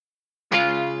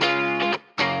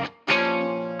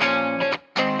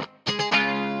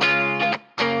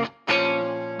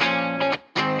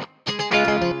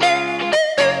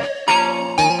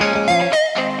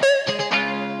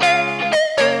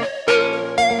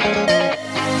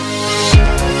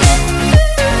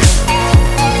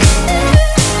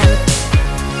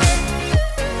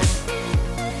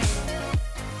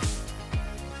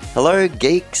Hello,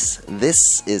 geeks.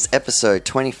 This is episode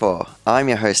 24. I'm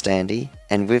your host, Andy,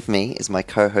 and with me is my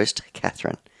co-host,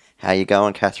 Catherine. How you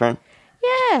going, Catherine?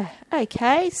 Yeah,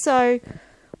 okay. So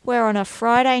we're on a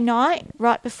Friday night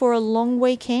right before a long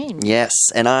weekend. Yes,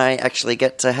 and I actually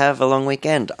get to have a long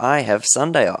weekend. I have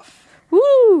Sunday off.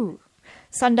 Woo!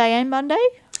 Sunday and Monday?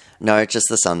 No, just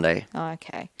the Sunday. Oh,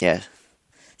 okay. Yeah,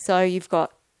 So you've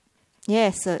got...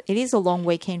 Yeah, so it is a long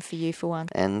weekend for you for one.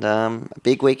 and a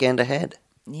big weekend ahead.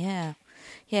 Yeah.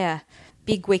 Yeah.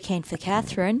 Big weekend for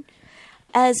Catherine.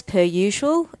 As per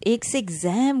usual, it's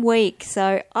exam week.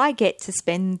 So I get to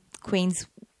spend Queen's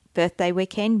birthday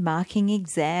weekend marking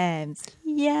exams.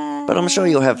 Yeah. But I'm sure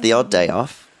you'll have the odd day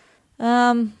off.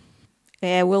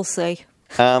 Yeah, we'll see.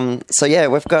 So yeah,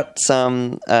 we've got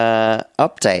some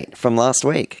update from last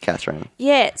week, Catherine.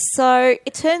 Yeah, so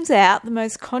it turns out the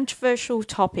most controversial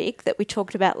topic that we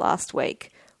talked about last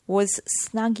week was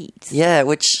Snuggies. Yeah,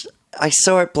 which I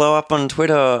saw it blow up on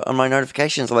Twitter on my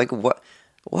notifications. Like,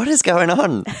 what is going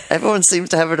on? Everyone seems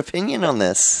to have an opinion on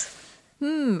this.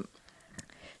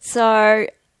 So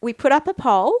we put up a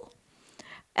poll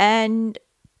and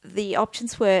the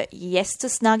options were yes to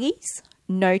Snuggies,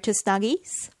 no to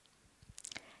Snuggies.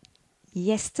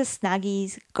 Yes to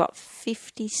Snuggies got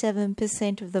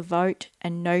 57% of the vote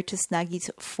and no to Snuggies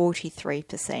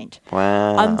 43%.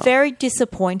 Wow. I'm very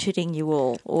disappointed in you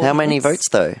all. How many audience. votes,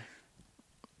 though?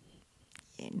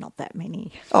 Yeah, not that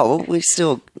many. Oh, well, we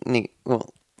still need...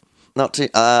 Well, not too...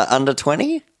 under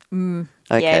 20?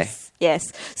 Okay.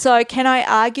 Yes. So can I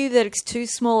argue that it's too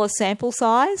small a sample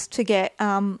size to get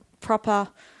proper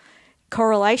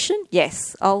correlation?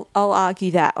 Yes, I'll argue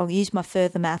that. I'll use my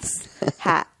further maths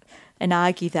hat and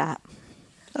argue that.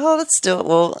 Oh, that's still...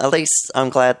 Well, at least I'm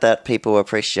glad that people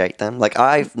appreciate them. Like,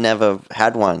 I've never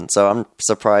had one, so I'm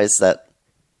surprised that...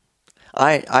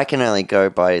 I can only go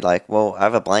by, like, well, I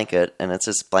have a blanket, and it's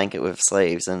just blanket with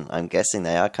sleeves, and I'm guessing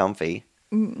they are comfy.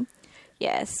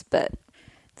 Yes, but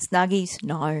Snuggies,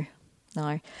 no.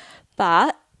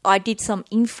 But I did some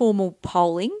informal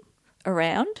polling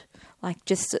around, like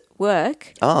just at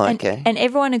work. Oh, okay. And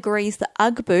everyone agrees that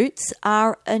Ugg boots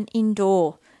are an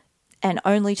indoor and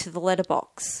only to the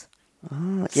letterbox.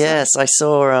 Yes, I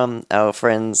saw our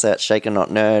friends at Shake and Not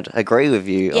Nerd agree with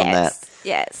you on that.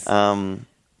 Yes.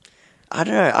 I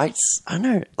don't know. I don't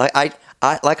know.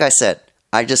 Like I said,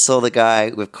 I just saw the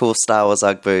guy with cool Star Wars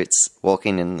Ugg boots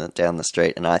walking down the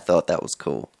street, and I thought that was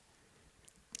cool.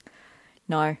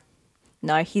 No,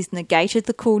 he's negated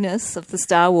the coolness of the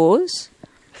Star Wars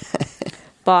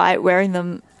by wearing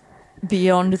them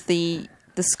beyond the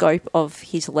scope of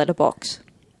his letterbox.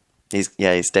 He's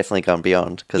definitely gone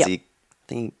beyond because Yep. I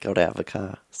think he got out of a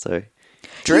car. So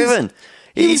driven.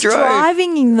 He was drove.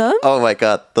 driving in them. Oh my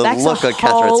god, the That's look a on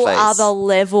Catherine's whole face. other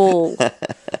level.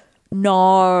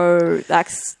 No,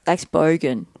 that's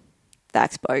bogan.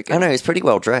 That's bogan. I know, he's pretty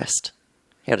well dressed.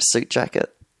 He had a suit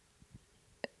jacket.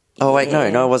 Oh wait, no,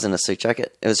 it wasn't a suit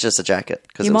jacket. It was just a jacket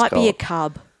because You it was might be a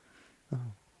cold. cub.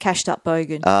 Cashed up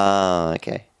bogan. Ah,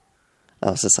 okay.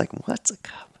 I was just like, what's a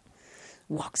cub?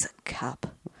 What's a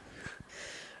cub?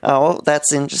 Oh, well,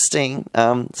 that's interesting.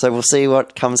 So we'll see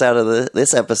what comes out of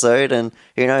this episode, and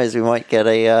who knows, we might get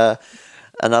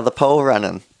another poll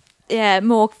running. Yeah,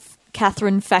 more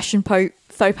Catherine fashion faux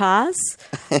pas.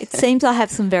 It seems I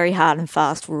have some very hard and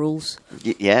fast rules.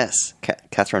 Yes,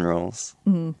 Catherine rules.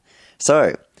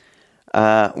 So,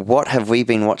 what have we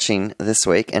been watching this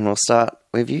week? And we'll start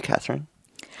with you, Catherine.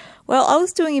 Well, I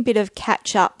was doing a bit of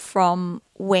catch up from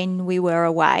when we were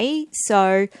away.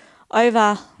 So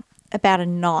over about a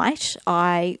night,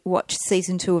 I watched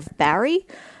season 2 of Barry,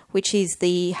 which is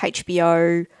the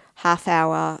HBO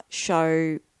half-hour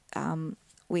show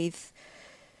with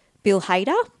Bill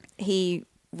Hader. He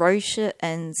wrote it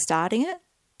and starring it.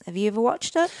 Have you ever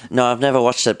watched it? No, I've never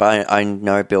watched it, but I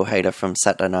know Bill Hader from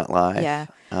Saturday Night Live. Yeah.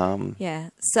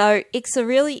 Yeah. So it's a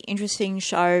really interesting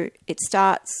show. It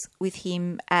starts with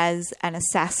him as an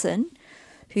assassin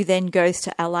who then goes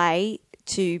to LA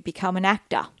to become an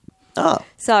actor. Oh,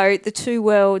 So the two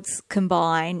worlds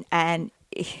combine and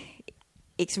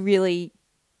it's really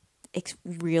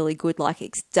good. Like,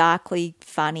 it's darkly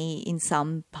funny in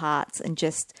some parts and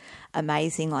just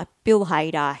amazing. Like Bill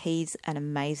Hader, he's an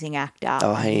amazing actor.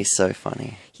 oh, he's so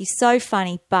funny. He's so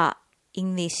funny, but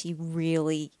in this,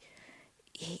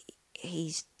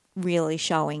 he's really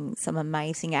showing some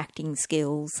amazing acting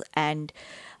skills, and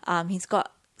he's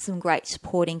got some great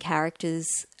supporting characters.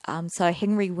 So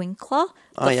Henry Winkler,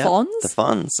 the Fonz. The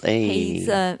Fonz. Hey. He's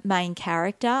a main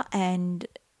character, and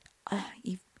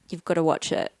you've got to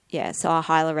watch it. Yeah, so I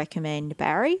highly recommend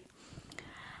Barry.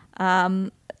 So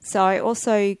I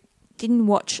also didn't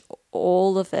watch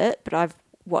all of it, but I've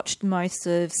watched most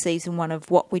of season 1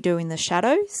 of What We Do in the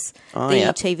Shadows, Oh, the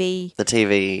yeah. TV The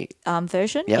TV.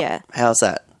 version. Yep. Yeah. How's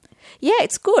that? Yeah,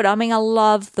 it's good. I mean, I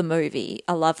love the movie.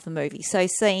 So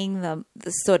seeing the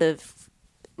sort of,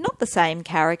 not the same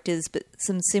characters, but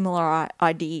some similar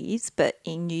ideas, but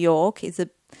in New York is a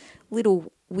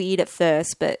little weird at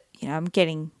first, but, I'm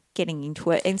getting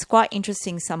into it. And it's quite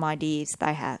interesting, some ideas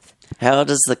they have. How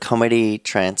does the comedy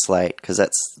translate? Because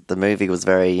the movie was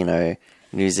very,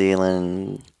 New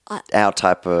Zealand, our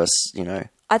type of,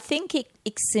 I think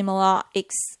it's similar.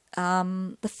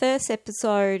 The first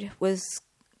episode was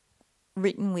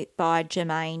written by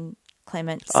Jermaine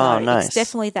Clement. So Oh, nice. It's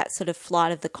definitely that sort of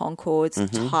Flight of the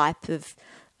Conchords type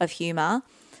of humour.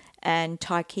 And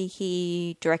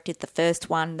Taikehi directed the first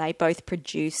one. They both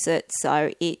produce it.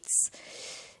 So it's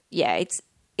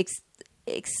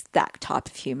that type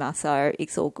of humour. So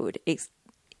it's all good. It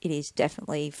is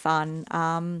definitely fun.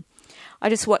 I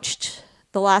just watched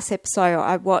the last episode.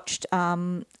 I watched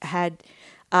had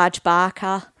Arj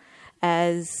Barker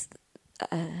as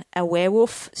a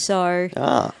werewolf. So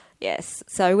yes,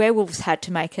 so werewolves had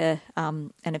to make an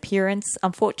appearance.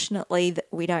 Unfortunately,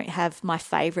 we don't have my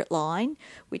favourite line,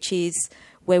 which is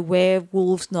 "We're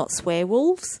werewolves, not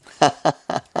swearwolves."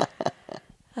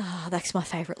 That's my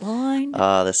favourite line.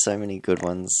 There's so many good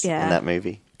ones in that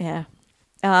movie. Yeah.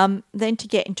 Then to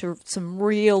get into some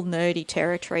real nerdy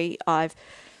territory, I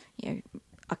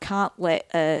can't let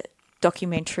a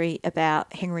documentary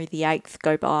about Henry VIII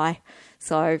go by.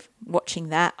 So watching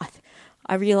that,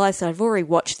 I realised I've already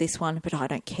watched this one, but I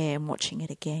don't care. I'm watching it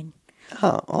again.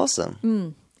 Oh,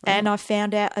 awesome. And I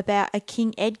found out about a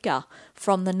King Edgar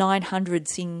from the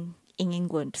 900s in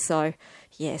England. So,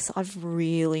 yes, I've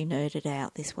really nerded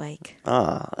out this week.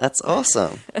 Oh, that's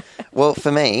awesome. Well,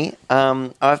 for me,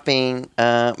 I've been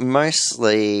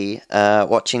mostly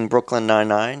watching Brooklyn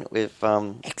Nine-Nine with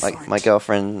my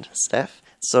girlfriend Steph.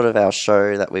 It's sort of our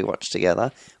show that we watch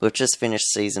together. We've just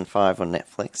finished season 5 on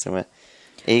Netflix, and we're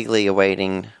eagerly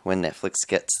awaiting when Netflix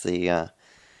gets the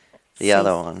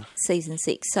other one. Season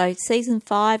 6. So season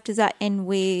 5, does that end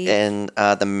with... And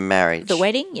the marriage. The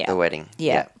wedding? Yeah. The wedding.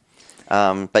 Yeah.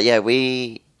 But yeah,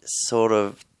 we sort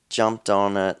of jumped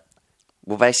on it.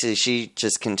 Well, basically, she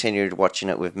just continued watching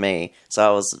it with me. So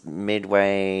I was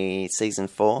midway season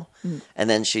 4, and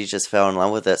then she just fell in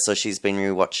love with it. So she's been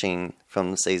rewatching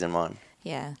from season 1.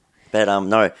 Yeah. But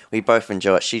no, we both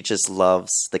enjoy it. She just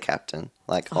loves the captain.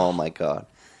 Like, oh my God.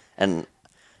 And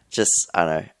just, I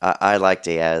don't know. I like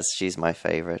Diaz. She's my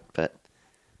favorite. But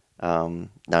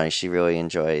no, she really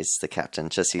enjoys the captain.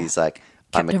 Just he's like...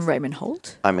 Captain Raymond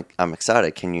Holt? I'm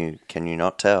excited. Can you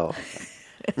not tell?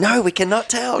 No, we cannot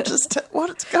tell. Just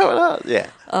what's going on.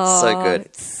 Yeah, so good.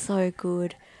 It's so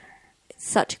good. It's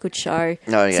such a good show.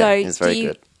 No, yeah, so it's very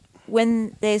good.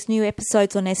 When there's new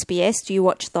episodes on SBS, do you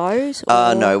watch those?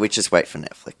 No, we just wait for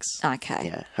Netflix. Okay.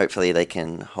 Yeah, hopefully they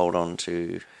can hold on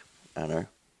to, I don't know,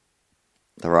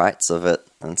 the rights of it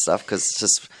and stuff, because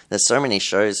just there's so many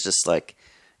shows just like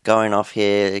going off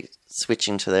here,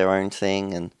 switching to their own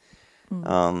thing, and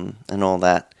all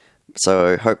that.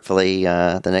 So hopefully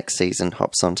the next season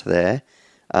hops onto there.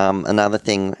 Another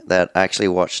thing that I actually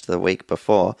watched the week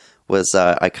before was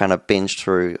I kind of binged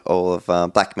through all of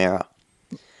Black Mirror.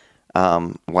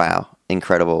 Wow,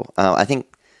 incredible. I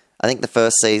think the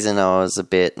first season I was a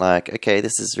bit like, okay,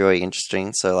 this is really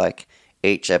interesting. So like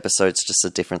each episode's just a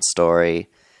different story,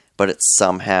 but it's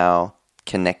somehow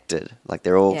connected. Like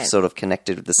they're all sort of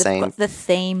connected with the same... Got the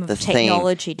theme of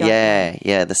technology, don't they?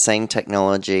 Yeah, the same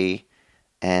technology.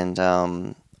 And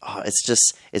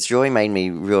it's really made me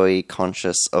really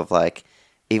conscious of like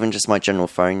even just my general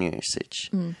phone usage.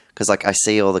 Because like I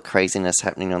see all the craziness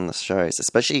happening on the shows,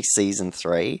 especially season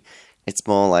 3. It's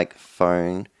more like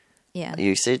phone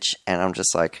usage, and I'm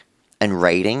just like... And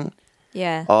rating.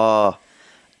 Yeah. Oh,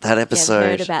 that episode... Yeah,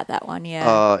 I've heard about that one, yeah.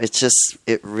 Oh, it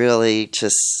really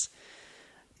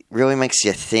makes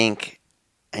you think,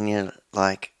 and you're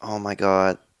like, oh my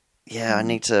God, yeah, I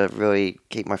need to really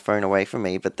keep my phone away from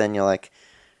me. But then you're like,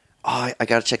 oh, I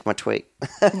got to check my tweet.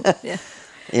 Yeah.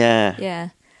 Yeah. Yeah.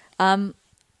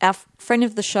 Our friend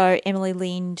of the show, Emily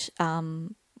Lind,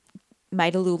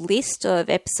 made a little list of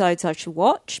episodes I should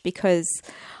watch, because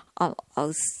I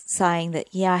was saying that,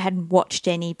 I hadn't watched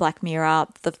any Black Mirror.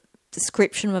 The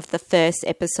description of the first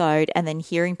episode and then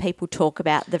hearing people talk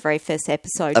about the very first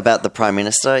episode. About the Prime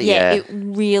Minister? Yeah. It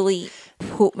really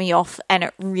put me off, and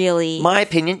it really... My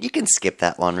opinion, you can skip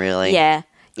that one, really. Yeah.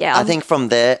 Yeah. I think from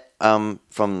there, so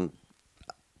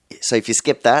if you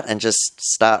skip that and just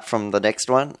start from the next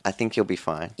one, I think you'll be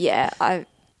fine. Yeah, I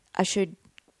should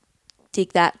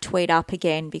dig that tweet up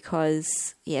again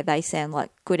because, they sound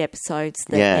like good episodes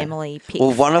that Emily picked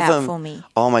one of out them, for me.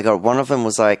 Oh, my God. One of them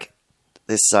was like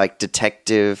this like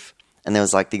detective and there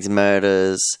was like these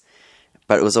murders,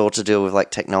 but it was all to do with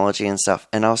like technology and stuff.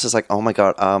 And I was just like, oh, my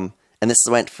God. And this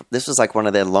was like one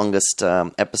of their longest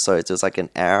episodes. It was like an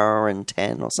hour and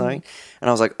 10 or something. And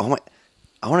I was like, oh, my...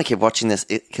 I want to keep watching this.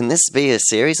 Can this be a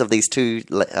series of these two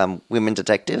women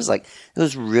detectives? Like, it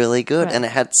was really good. Right. And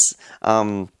it had,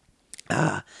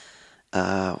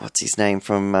 what's his name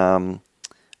from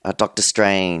Doctor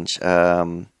Strange?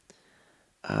 Benedict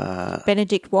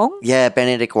Wong? Yeah,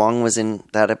 Benedict Wong was in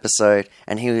that episode.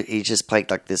 And he just played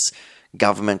like this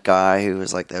government guy who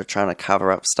was like, they were trying to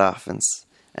cover up stuff and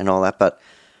all that. But,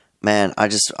 man, I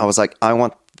was like, I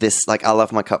want this. Like, I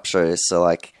love my cop shows. So,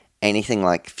 like, anything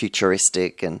like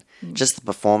futuristic and just the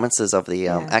performances of the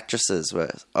actresses were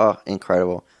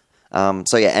incredible.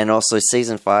 And also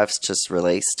season 5's just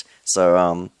released,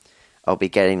 so I'll be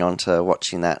getting on to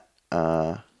watching that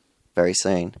very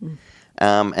soon.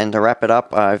 And to wrap it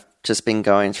up, I've just been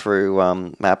going through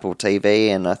my Apple TV,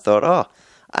 and I thought, I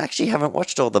actually haven't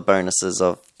watched all the bonuses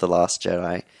of The Last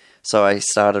Jedi, so I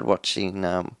started watching,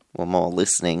 more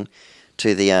listening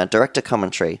to the director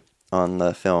commentary on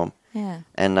the film. Yeah.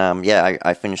 And,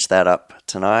 I finished that up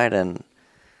tonight and,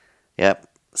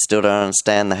 still don't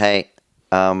understand the hate.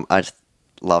 I just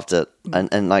loved it.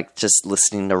 And, like, just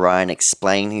listening to Ryan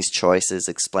explain his choices,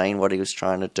 explain what he was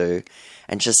trying to do,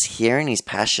 and just hearing his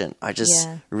passion. I just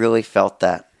really felt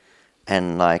that.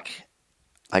 And, like,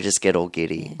 I just get all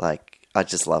giddy. Yeah. Like, I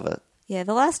just love it. Yeah,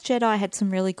 The Last Jedi had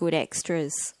some really good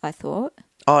extras, I thought.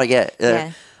 Oh, yeah.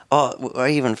 I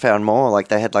even found more. Like,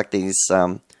 they had, like, these...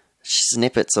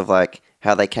 snippets of like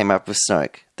how they came up with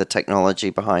Snoke, the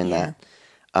technology behind that.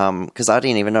 Because I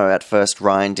didn't even know at first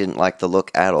Ryan didn't like the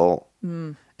look at all,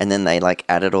 and then they like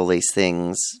added all these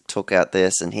things, took out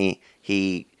this, and he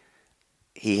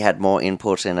had more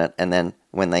input in it. And then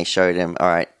when they showed him, all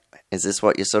right, is this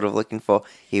what you're sort of looking for?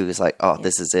 He was like,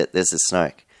 this is it. This is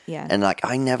Snoke. Yeah. And like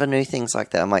I never knew things like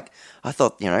that. I'm like, I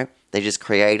thought they just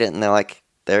create it and they're like,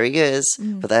 there he is,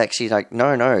 but they actually like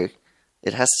no,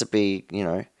 it has to be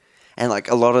And,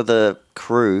 like, a lot of the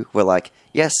crew were like,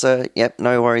 yes, sir, yep,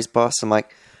 no worries, boss. I'm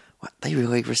like, what? They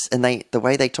really... the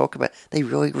way they talk about... They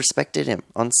really respected him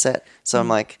on set. So I'm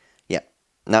like,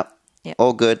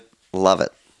 all good. Love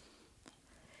it.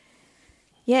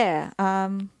 Yeah. I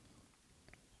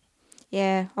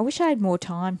wish I had more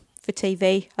time for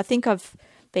TV. I think I've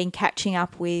been catching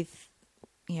up with,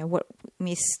 what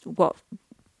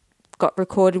got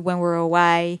recorded when we were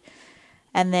away.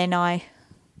 And then I...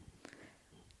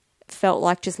 felt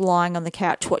like just lying on the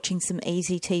couch watching some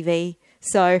easy TV.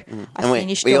 So I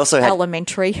finished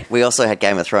Elementary. We also had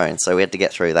Game of Thrones, so we had to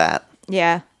get through that.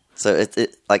 Yeah. So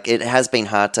it has been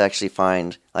hard to actually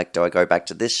find, like, do I go back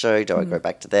to this show? Do I go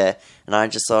back to there? And I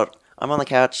just thought, I'm on the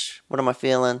couch. What am I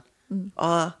feeling?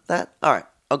 That? All right.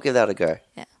 I'll give that a go.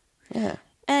 Yeah. Yeah.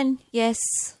 And yes,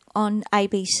 on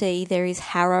ABC there is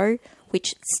Harrow,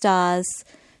 which stars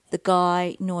the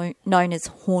guy known as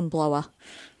Hornblower.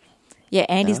 Yeah,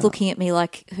 Andy's looking at me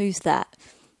like, who's that?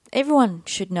 Everyone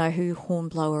should know who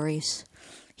Hornblower is.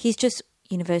 He's just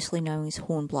universally known as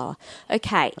Hornblower.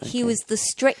 Okay, he was the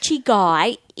stretchy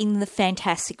guy in the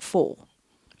Fantastic Four.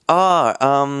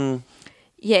 Oh,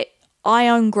 yeah,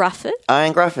 Ion Gruffin.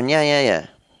 Ion Gruffin, yeah.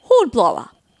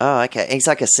 Hornblower. Oh, okay. He's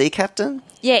like a sea captain?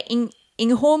 Yeah, in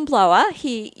Hornblower,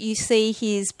 you see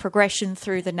his progression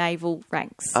through the naval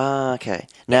ranks. Ah, okay.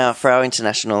 Now, for our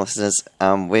international listeners,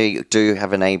 we do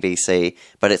have an ABC,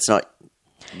 but it's not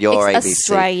your it's ABC.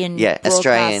 Australian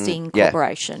Broadcasting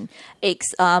Corporation.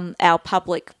 It's our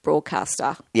public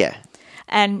broadcaster. Yeah.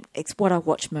 And it's what I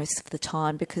watch most of the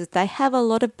time because they have a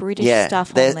lot of British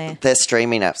stuff on there. Their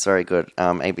streaming app's very good.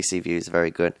 ABC View is very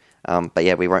good. But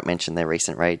yeah, we won't mention their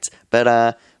recent raids.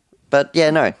 But yeah,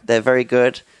 no, they're very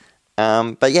good.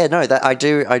 But yeah, no, that I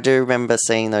do remember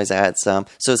seeing those ads. So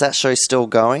is that show still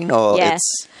going, or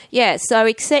Yeah, so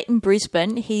it's set in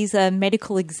Brisbane. He's a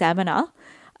medical examiner,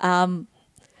 and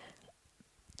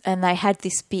they had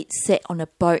this bit set on a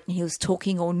boat, and he was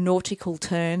talking all nautical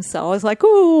terms. So I was like,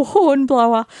 "Oh,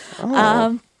 Hornblower!"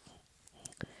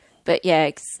 But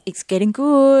yeah, it's getting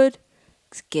good.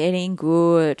 It's getting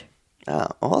good. Oh,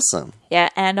 awesome! Yeah,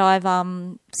 and I've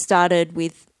started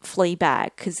with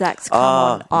Fleabag because that's come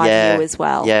on iView as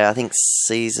well. Yeah, I think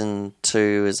season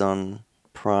 2 is on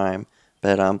Prime,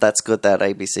 but that's good that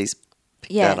ABC's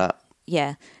picked that up.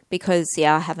 Yeah, because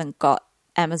I haven't got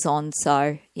Amazon,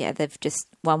 so they've just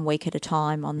 1 week at a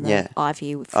time on the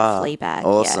iView with Fleabag.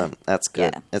 Awesome, that's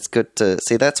good. Yeah. It's good to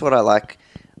see. That's what I like.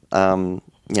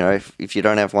 if you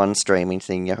don't have one streaming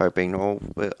thing, you're hoping, I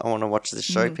want to watch this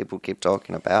show people keep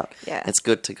talking about. Yeah. It's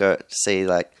good to go see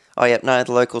the our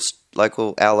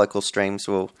local streams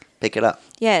will pick it up.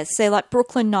 Yeah, so like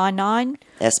Brooklyn Nine-Nine.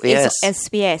 SBS.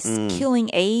 SBS. Killing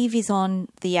Eve is on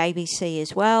the ABC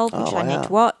as well, which I need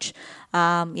to watch.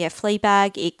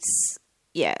 Fleabag,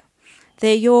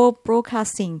 they're your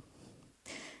broadcasting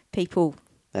people.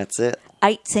 That's it.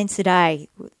 8 cents a day.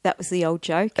 That was the old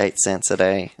joke. 8 cents a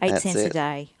day. 8 That's cents it. a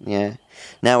day. Yeah.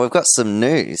 Now we've got some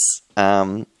news.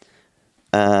 The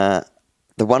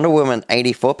Wonder Woman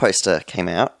 84 poster came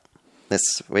out this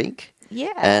week.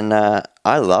 Yeah. And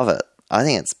I love it. I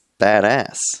think it's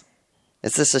badass.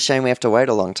 It's just a shame we have to wait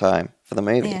a long time for the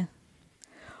movie. Yeah.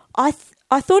 I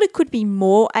thought it could be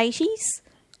more 80s.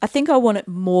 I think I want it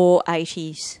more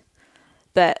 80s.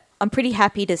 But I'm pretty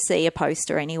happy to see a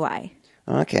poster anyway.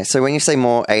 Okay, so when you say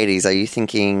more 80s, are you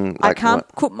thinking like I can't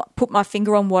put my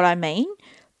finger on what I mean,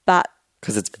 but...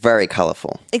 Because it's very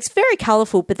colourful. It's very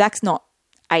colourful, but that's not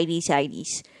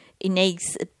 80s. It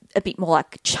needs a bit more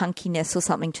like chunkiness or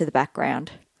something to the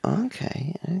background.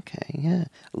 Okay, yeah.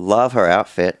 Love her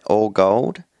outfit, all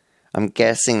gold. I'm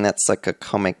guessing that's like a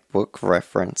comic book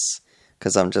reference,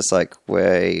 because I'm just like,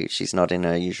 she's not in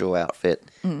her usual outfit.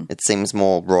 It seems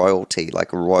more royalty,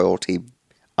 like royalty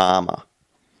armour.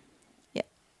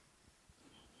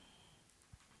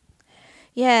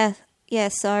 Yeah,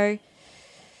 so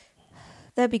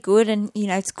that'd be good. And,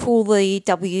 it's cool the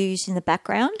W's in the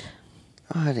background.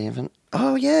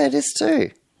 Oh, yeah, it is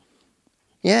too.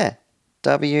 Yeah.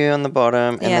 W on the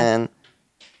bottom and then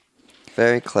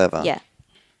very clever. Yeah.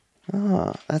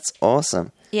 Oh, that's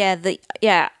awesome. Yeah,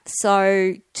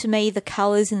 so to me the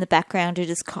colours in the background are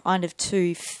just kind of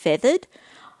too feathered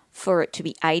for it to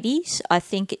be 80s. I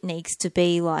think it needs to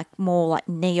be like more like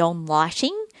neon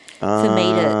lighting for me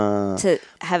to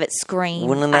have it scream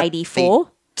Wouldn't that 84.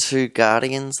 Be two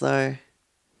Guardians though?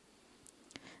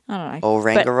 I don't know. Or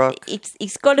Ragnarok? But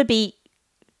it's got to be...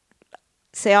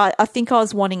 See, I think I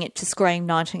was wanting it to scream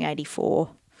 1984.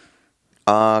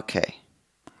 Okay.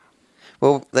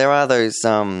 Well, there are those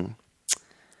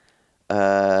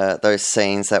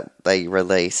scenes that they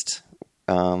released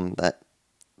that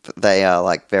they are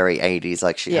like very 80s,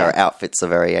 like her outfits are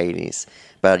very 80s.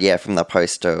 But yeah, from the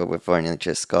poster, we've only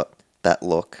just got that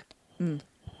look,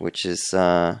 which is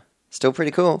still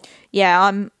pretty cool.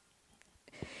 Yeah,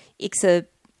 it's a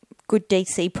good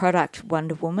DC product,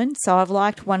 Wonder Woman. So I've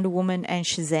liked Wonder Woman and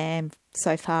Shazam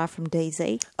so far from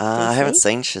DC. I haven't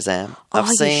seen Shazam.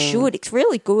 You should. It's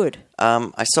really good. I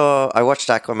watched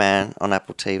Aquaman on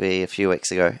Apple TV a few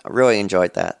weeks ago. I really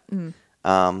enjoyed that.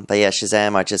 But yeah,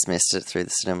 Shazam, I just missed it through the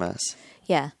cinemas.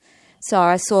 Yeah. So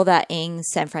I saw that in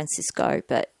San Francisco,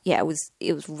 but yeah, it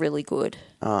was really good.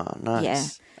 Oh,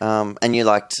 nice. Yeah. And you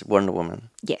liked Wonder Woman?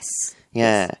 Yes.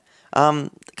 Yeah.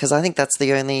 Because I think that's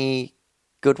the only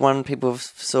good one people have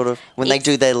sort of, when they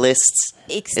do their lists,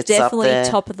 it's definitely up there.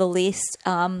 Top of the list.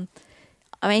 I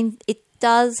mean, it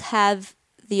does have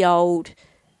the old,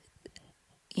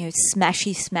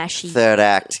 smashy third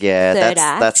act. Yeah,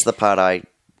 that's the part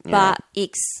But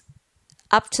it's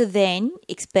up to then.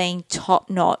 It's been top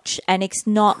notch, and it's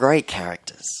not great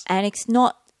characters, and it's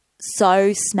not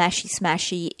so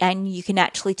smashy, and you can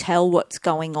actually tell what's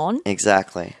going on.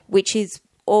 Exactly, which is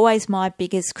always my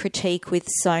biggest critique with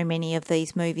so many of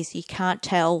these movies. You can't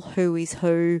tell who is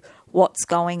who, what's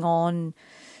going on.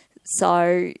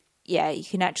 So, yeah, you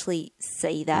can actually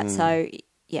see that. So,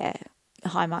 yeah,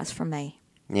 high marks from me.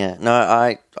 Yeah, no,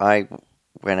 I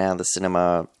went out of the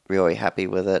cinema really happy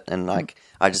with it, and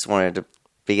I just wanted to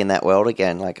be in that world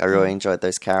again. Like, I really enjoyed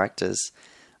those characters.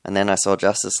 And then I saw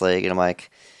Justice League, and I'm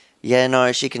like, yeah,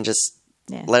 no, she can just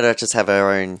let her just have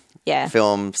her own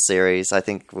film series. I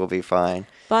think we'll be fine.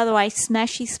 By the way,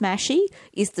 smashy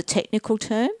is the technical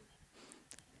term.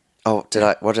 Oh,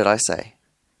 what did I say?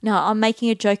 No, I'm making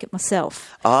a joke at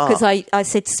myself. Oh. Because I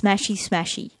said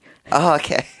smashy. Oh,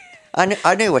 okay.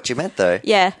 I knew what you meant, though.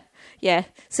 Yeah.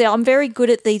 So I'm very good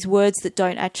at these words that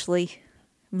don't actually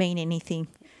mean anything.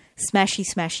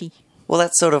 Smashy. Well,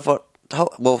 that's sort of what...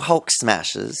 Hulk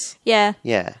smashes. Yeah.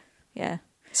 Yeah. Yeah.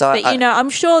 So but, I'm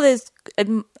sure there's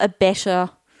a better,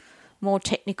 more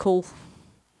technical...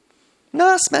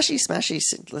 No, smashy.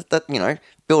 That,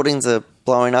 buildings are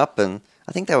blowing up, and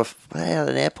I think they were at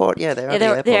an airport. Yeah, they're at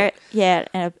the airport.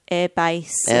 An air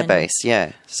base.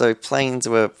 Yeah. So planes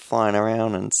were flying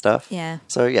around and stuff. Yeah.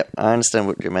 So, yeah, I understand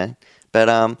what you mean. But,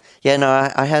 I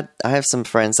have some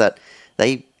friends that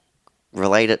they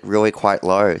relate it really quite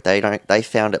low. They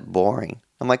found it boring.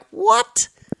 I'm like, what?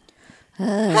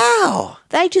 How?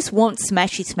 They just want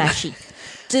smashy.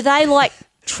 Do they like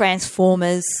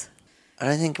Transformers? I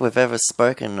don't think we've ever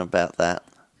spoken about that.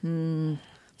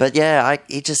 But yeah,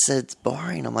 he just said it's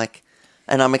boring. I'm like,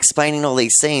 and I'm explaining all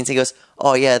these scenes. He goes,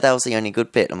 "Oh yeah, that was the only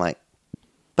good bit." I'm like,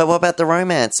 "But what about the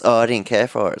romance?" "Oh, I didn't care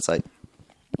for it." It's like,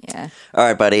 Yeah. all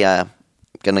right, buddy,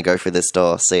 gonna go through this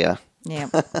door. See ya. Yeah.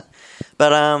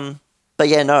 But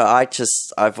yeah, no,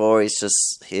 I've always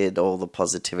just heard all the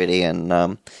positivity,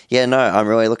 and yeah, no, I'm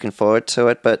really looking forward to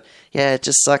it. But yeah, it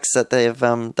just sucks that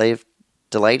they've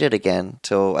delayed it again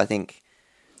till I think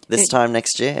this time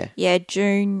next year. Yeah,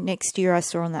 June next year I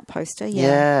saw on that poster. Yeah.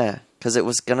 Yeah, because it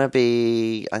was gonna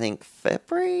be I think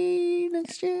February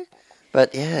next year,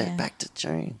 but yeah. Back to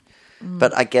June.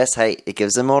 But I guess it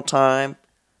gives them more time.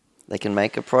 They can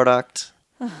make a product.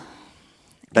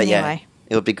 But yeah, Anyway.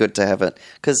 it would be good to have it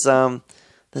because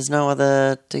there's no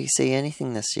other DC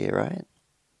anything this year, right?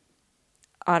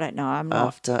 I don't know. I'm not.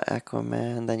 After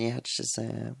Aquaman, then you had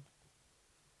Shazam.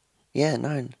 Yeah,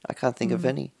 no, I can't think of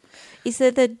any. Is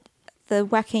there the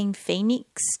Joaquin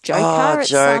Phoenix Joker? Oh, at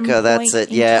some Joker, that's point it.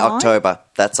 in Yeah, time? October.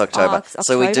 That's October. it's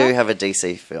So we do October? have a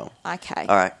DC film. Okay.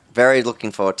 All right, very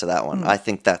looking forward to that one. I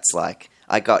think that's like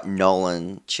I got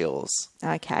Nolan chills.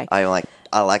 Okay. I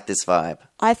like this vibe.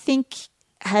 I think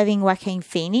having Joaquin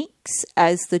Phoenix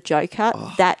as the Joker,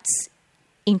 that's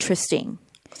interesting.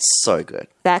 So good.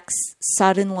 That's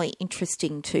suddenly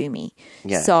interesting to me.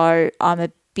 Yeah. So I'm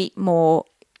a bit more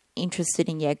interested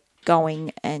in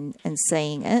going and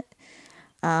seeing it.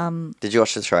 Did you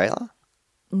watch the trailer?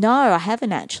 No, I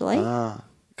haven't actually.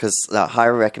 Because I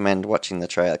highly recommend watching the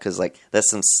trailer because like there's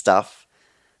some stuff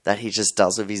that he just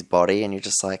does with his body, and you're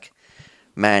just like,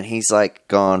 man, he's like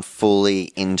gone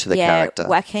fully into the character.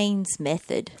 Joaquin's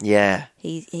method. Yeah,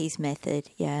 He's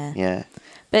method. Yeah. yeah.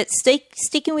 But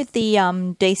sticking with the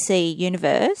DC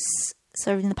universe,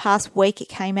 so in the past week it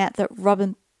came out that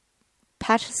Robert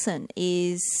Pattinson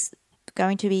is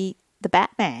going to be the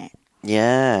Batman.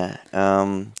 Yeah,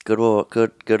 good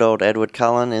old Edward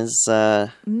Cullen is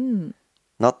not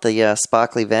the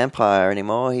sparkly vampire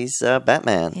anymore. He's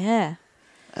Batman. Yeah.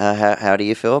 How do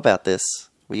you feel about this?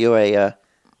 Were you a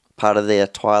part of the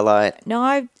Twilight? No,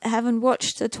 I haven't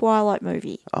watched the Twilight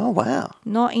movie. Oh wow!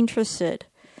 Not interested.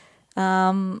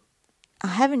 I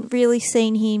haven't really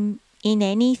seen him in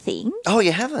anything. Oh,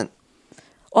 you haven't?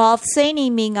 Well, I've seen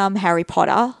him in Harry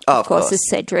Potter, of course, as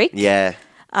Cedric. Yeah.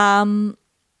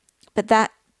 But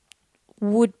that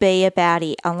would be about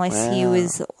it, unless he Wow.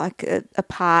 was like a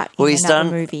part Well, in he's another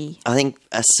done. movie. I think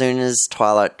as soon as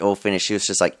Twilight all finished, he was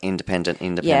just like independent.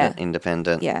 Yeah.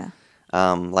 Yeah.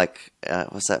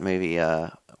 What's that movie?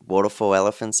 Waterfall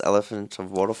Elephant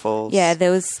of Waterfalls. Yeah,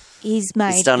 he's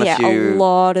made done a few a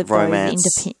lot of romance.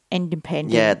 those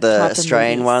independent. Yeah, the type of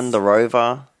Australian movies. one, The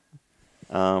Rover.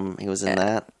 He was in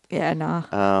that. Yeah,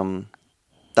 no.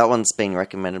 That one's been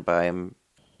recommended by him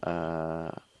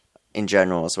in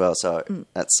general as well, so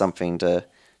that's something to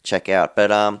check out. But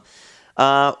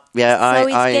yeah, So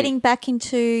he's getting back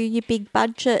into your big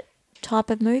budget type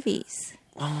of movies.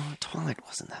 Twilight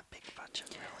wasn't that big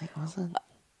budget, really, was it?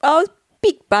 Oh, it was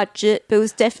big budget, but it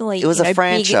was definitely It was a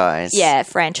franchise.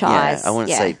 franchise. Yeah, I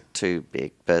wouldn't say too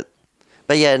big, but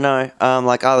yeah, no.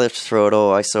 Like I lived through it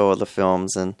all. I saw all the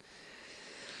films, and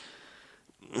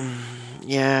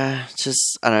yeah,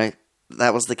 just I don't know.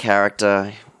 That was the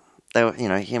character. They were,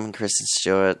 him and Kristen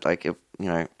Stewart. Like,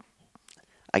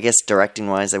 I guess directing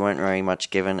wise, they weren't very much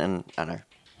given, and I know.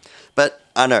 But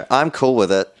I know I'm cool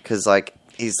with it because, like,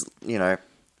 he's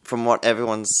from what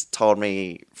everyone's told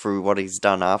me through what he's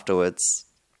done afterwards,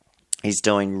 he's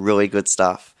doing really good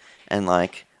stuff, and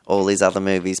like all these other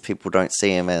movies, people don't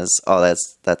see him as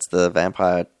that's the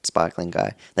vampire sparkling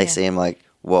guy. They see him like,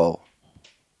 whoa,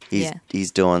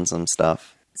 he's doing some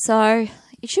stuff. So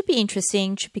it should be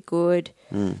interesting. Should be good.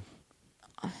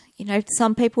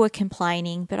 Some people are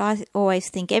complaining, but I always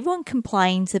think everyone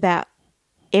complains about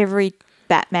every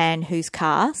Batman who's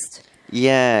cast.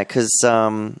 Yeah, because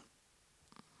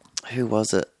who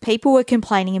was it? People were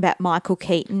complaining about Michael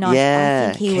Keaton.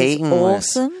 I think he Keaton was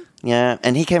awesome. Yeah,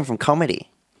 and he came from comedy.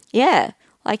 Yeah,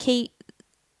 like he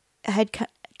had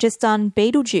just done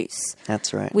Beetlejuice.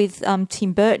 That's right. With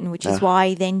Tim Burton, which is why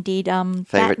he then did Favorite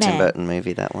Batman. Tim Burton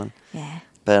movie, that one. Yeah.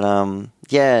 But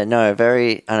yeah, no,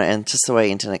 very, and just the way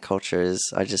internet culture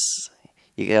is, I just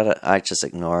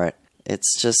ignore it.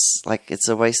 It's just like it's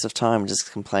a waste of time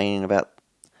just complaining about,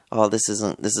 this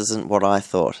isn't what I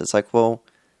thought. It's like, well,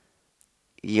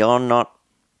 you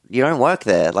don't work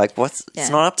there. Like, it's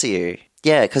not up to you.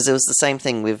 Yeah, because it was the same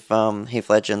thing with Heath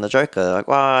Ledger and the Joker. Like,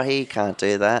 well, he can't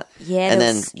do that. Yeah, and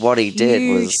then what he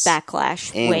did was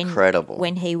backlash incredible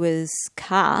when he was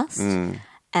cast, and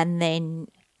then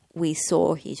we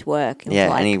saw his work. And yeah,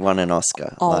 like, and he won an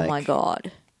Oscar. oh my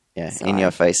god! So, in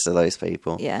your face to those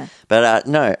people. Yeah. But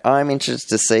no, I'm interested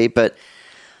to see. But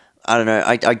I don't know.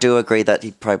 I do agree that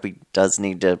he probably does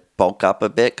need to bulk up a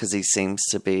bit because he seems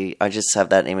to be. I just have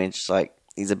that image like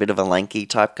he's a bit of a lanky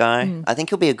type guy. I think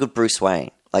he'll be a good Bruce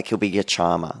Wayne. Like he'll be your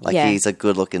charmer. Like he's a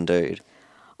good looking dude.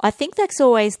 I think that's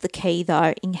always the key,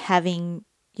 though, in having.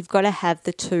 You've got to have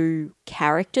the two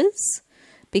characters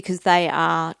because they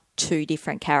are two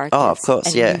different characters. Oh, of course,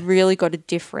 and yeah. you really got to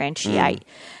differentiate.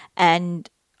 And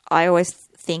I always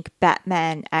think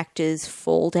Batman actors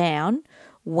fall down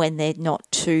when they're not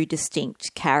two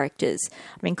distinct characters.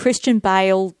 I mean, Christian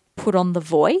Bale put on the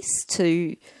voice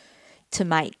to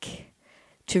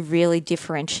really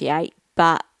differentiate,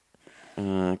 but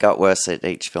Got worse at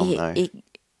each film, though.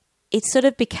 it sort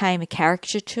of became a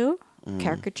caricature.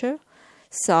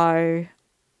 So,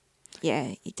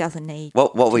 yeah, it doesn't need.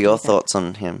 What were your that. thoughts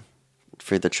on him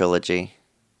through the trilogy?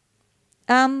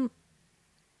 I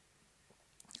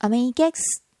mean, he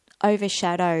gets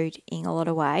overshadowed in a lot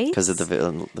of ways Because of the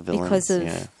villains. because of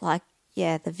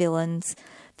the villains.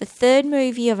 The third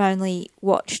movie I've only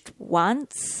watched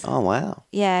once. Oh, wow.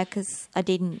 Yeah, because I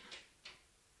didn't.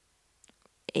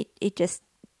 It just,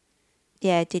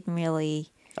 it didn't really.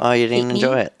 Oh, you didn't hit me.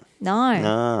 enjoy it? No.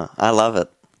 No, I love it.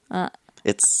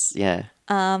 It's,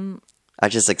 I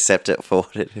just accept it for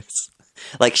what it is.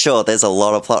 Like, sure, there's a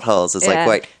lot of plot holes. It's like,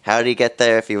 wait, how did he get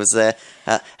there if he was there?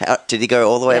 How did he go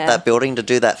all the way up that building to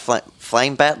do that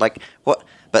flame bat? Like, what?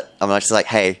 But I'm just like,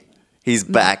 hey, he's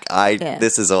back.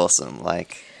 This is awesome.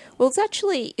 Like, Well,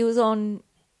 it was on,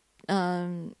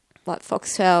 like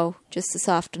Foxtel just this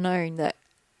afternoon that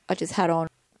I just had on.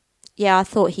 Yeah, I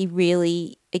thought he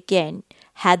really, again,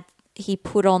 he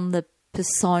put on the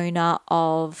persona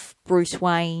of Bruce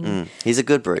Wayne. he's a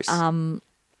good Bruce.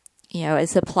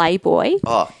 As a playboy.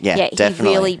 Oh, yeah, He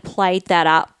definitely. really played that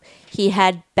up. He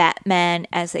had Batman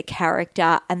as a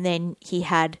character, and then he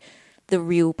had the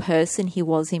real person he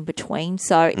was in between.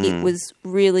 So it was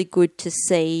really good to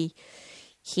see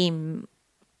him,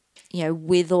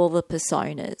 with all the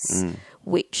personas,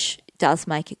 which does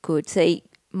make it good. See,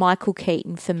 Michael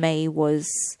Keaton for me was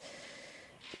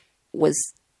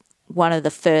one of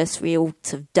the first real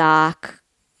sort of dark,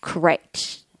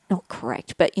 not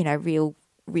correct, but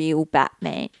real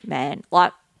Batman man.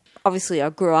 Like, obviously I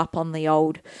grew up on the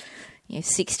old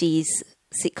 60s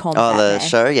sitcom Oh, Batman. the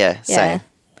show? Yeah, same. Yeah.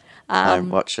 I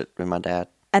watched it with my dad.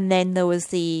 And then there was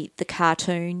the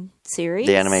cartoon series.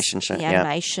 The animation show, The yeah.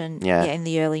 animation Yeah. in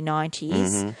the early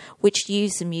 90s, which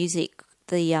used the music,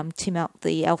 the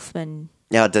Elfman.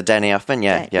 Yeah, the Danny Elfman,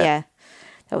 yeah.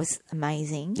 That was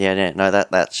amazing. Yeah, no,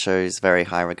 that show's very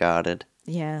high regarded.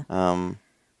 Yeah.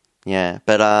 Yeah,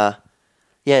 but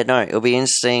no, it'll be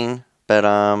interesting. But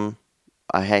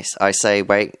I say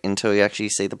wait until you actually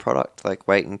see the product. Like,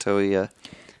 wait until you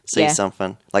see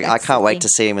something. Like, I can't wait to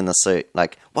see him in the suit.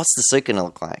 Like, what's the suit gonna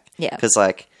look like? Yeah, because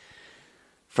like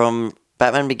from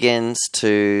Batman Begins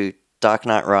to Dark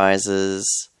Knight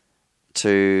Rises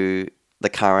to the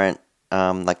current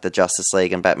like the Justice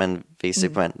League and Batman v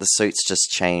Superman, the suits just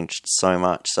changed so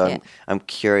much. So I'm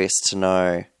curious to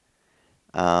know.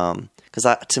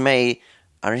 Because to me,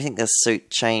 I don't think the suit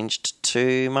changed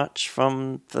too much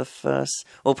from the first.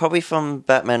 Well, probably from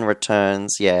Batman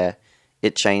Returns, yeah.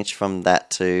 It changed from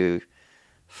that to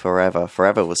Forever.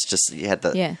 Forever was just, you had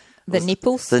the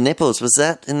nipples. The nipples, was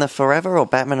that in the Forever or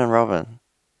Batman and Robin?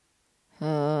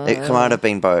 It might have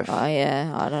been both. Oh,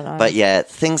 yeah, I don't know. But yeah,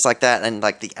 things like that and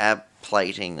like the ab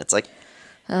plating. It's like,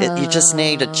 you just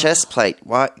need a chest plate.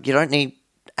 Why? You don't need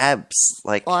abs.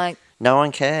 Like no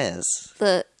one cares.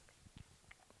 But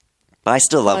I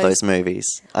still love those movies.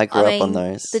 I grew up on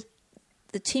those.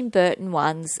 The Tim Burton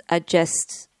ones are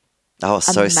just so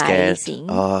scared. amazing.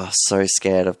 Oh, so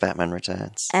scared of Batman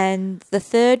Returns. And the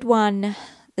third one,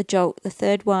 the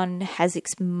third one has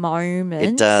its moments.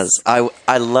 It does.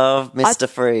 I love Mr.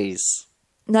 Freeze.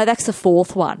 No, that's the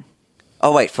fourth one.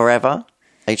 Oh, wait, Forever?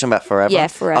 Are you talking about Forever? Yeah,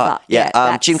 Forever.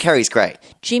 Jim Carrey's great.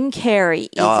 Jim Carrey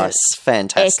is it's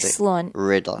fantastic. Excellent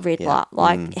Riddler. Yeah.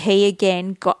 Like, he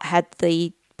again had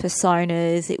the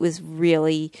personas. It was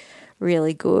really,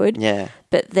 really good. Yeah.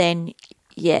 But then,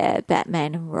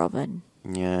 Batman and Robin.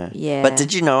 Yeah. Yeah. But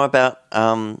did you know about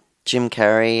Jim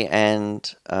Carrey and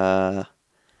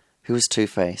who was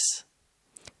Two-Face?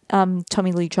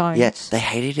 Tommy Lee Jones. Yeah, they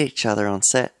hated each other on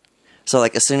set. So,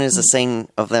 like, as soon as the scene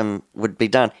of them would be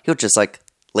done, he'll just, like,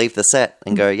 leave the set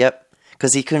and go, yep,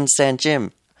 because he couldn't stand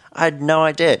Jim. I had no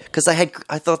idea, because I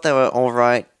thought they were all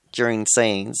right during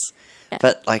scenes,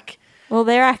 but, like... Well,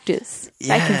 they're actors. They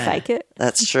can fake it.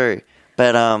 That's true.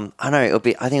 But, I know, I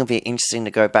think it'll be interesting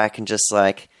to go back and just,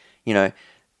 like,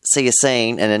 see a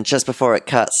scene, and then just before it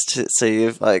cuts to see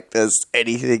if like there's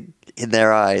anything in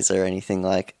their eyes or anything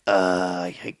like, I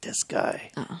hate this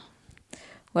guy.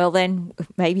 Well, then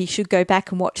maybe you should go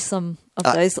back and watch some of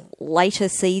those later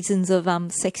seasons of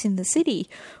Sex in the City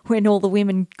when all the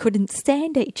women couldn't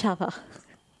stand each other.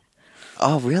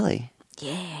 Oh, really?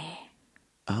 Yeah.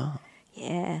 Oh.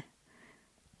 Yeah.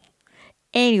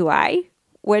 Anyway,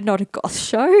 we're not a goth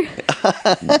show.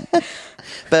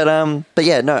 But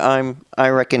yeah, no, I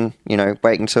reckon,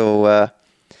 wait until, I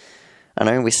don't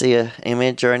know, we see a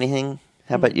image or anything.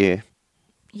 How about you?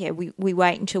 Yeah, we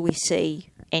wait until we see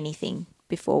anything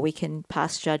before we can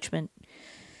pass judgment,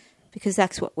 because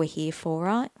that's what we're here for,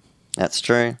 right? That's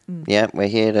true. Yeah, we're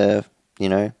here to,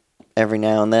 every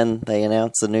now and then they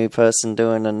announce a new person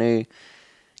doing a new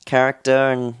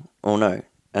character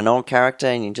an old character,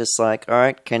 and you're just like, all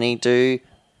right, can he do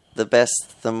the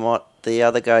best than what the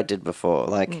other guy did before?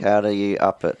 Like, how do you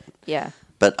up it? Yeah.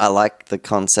 But I like the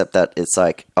concept that it's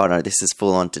like, oh no, this is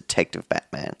full on Detective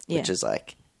Batman, which is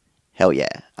like, hell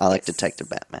yeah, I like Detective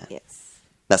Batman. Yes.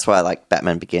 That's why I like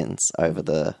Batman Begins over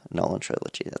the Nolan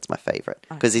trilogy. That's my favourite,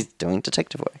 because he's doing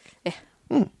detective work.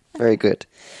 Yeah. Very good.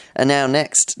 And now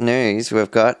next news,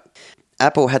 we've got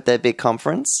Apple had their big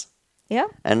conference. Yeah.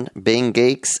 And being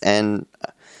geeks, and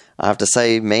I have to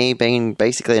say, me being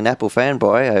basically an Apple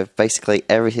fanboy, I have basically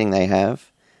everything they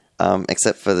have,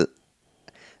 except for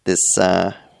this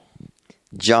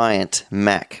giant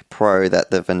Mac Pro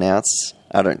that they've announced.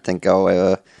 I don't think I'll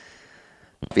ever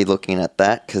be looking at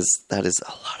that, because that is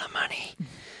a lot of money.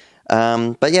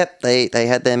 But yeah, they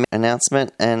had their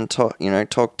announcement and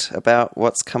talked about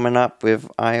what's coming up with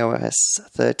iOS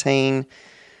 13.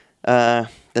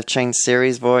 They've changed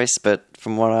Siri's voice, but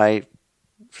from what I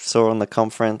saw on the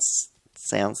conference,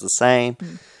 sounds the same.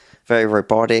 Very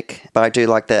robotic. But I do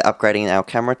like they're upgrading our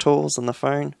camera tools on the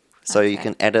phone, so you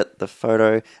can edit the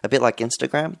photo a bit like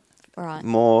Instagram. Right.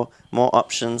 More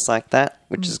options like that,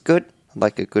 which is good. I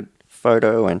like a good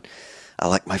photo, and I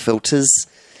like my filters.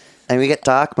 And we get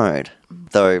dark mode,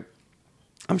 though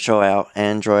I'm sure our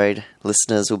Android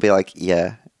listeners will be like,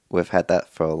 yeah, we've had that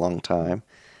for a long time.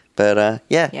 But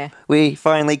yeah, we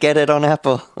finally get it on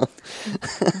Apple.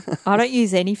 I don't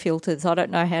use any filters. I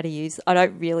don't know how to use. I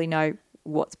don't really know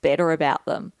what's better about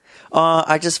them.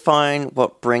 I just find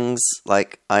what brings,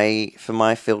 for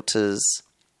my filters,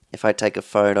 if I take a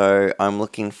photo, I'm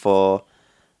looking for,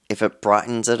 if it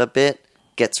brightens it a bit,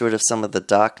 gets rid of some of the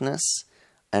darkness.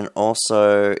 And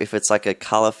also, if it's like a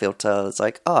color filter, it's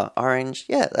like, oh, orange,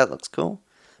 yeah, that looks cool.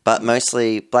 But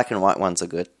mostly black and white ones are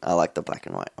good. I like the black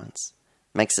and white ones.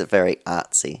 Makes it very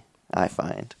artsy, I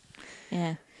find.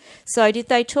 Yeah. So did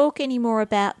they talk any more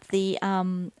about the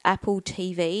Apple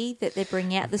TV that they're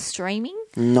bringing out, the streaming?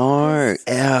 No.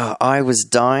 I was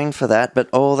dying for that, but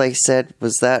all they said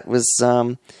was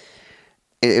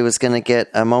it was going to get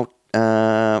a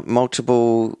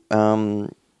multiple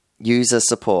user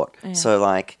support. Yeah. So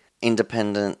like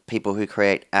independent people who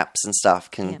create apps and stuff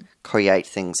can create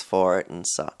things for it and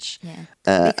such. Yeah.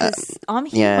 Because I'm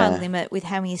hitting my limit with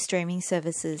how many streaming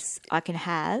services I can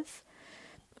have.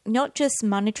 Not just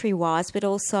monetary wise, but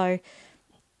also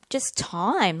just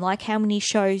time. Like, how many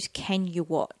shows can you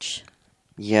watch?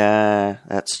 Yeah,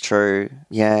 that's true.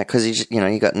 Yeah, because you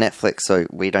got Netflix, so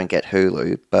we don't get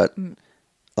Hulu. But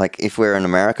like, if we're in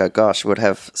America, gosh, we'd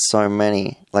have so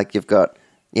many. Like, you've got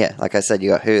like I said, you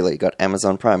got Hulu, you got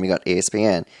Amazon Prime, you got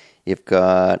ESPN, you've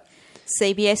got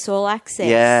CBS All Access.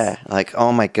 Yeah, like,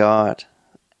 oh my god,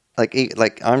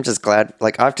 like I'm just glad.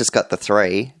 Like, I've just got the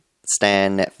 3: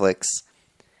 Stan, Netflix,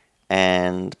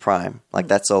 and Prime. Like,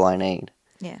 that's all I need.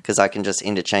 Yeah. Because I can just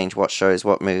interchange what shows,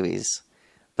 what movies.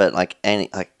 But like when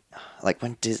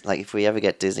if we ever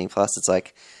get Disney Plus, it's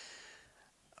like,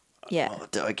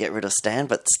 do I get rid of Stan?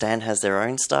 But Stan has their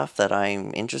own stuff that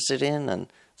I'm interested in,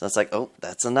 and so it's like, oh,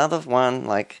 that's another one.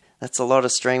 Like, that's a lot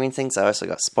of streaming things. I also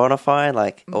got Spotify,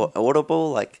 Audible,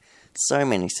 like so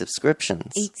many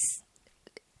subscriptions.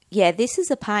 This is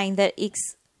a pain that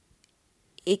it's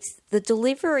the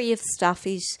delivery of stuff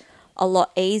is a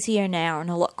lot easier now and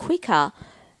a lot quicker,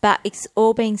 but it's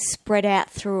all being spread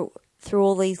out through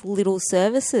all these little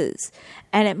services.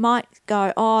 And it might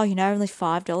go, only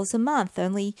 $5 a month,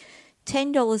 only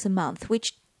 $10 a month,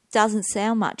 which doesn't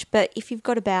sound much. But if you've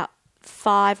got about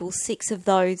 5 or 6 of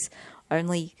those,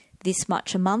 only this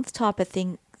much a month type of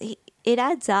thing, it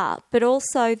adds up. But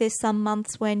also there's some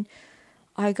months when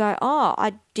I go,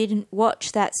 I didn't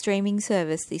watch that streaming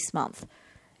service this month,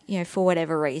 for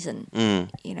whatever reason.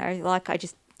 I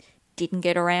just didn't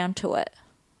get around to it.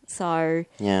 So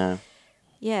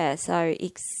so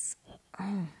it's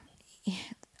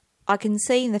I can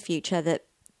see in the future that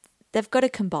they've got to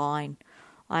combine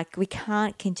Like, we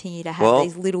can't continue to have Well-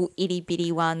 these little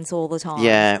itty-bitty ones all the time.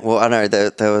 Yeah, well, I know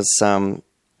there was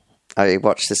I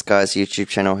watched this guy's YouTube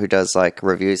channel who does like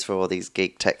reviews for all these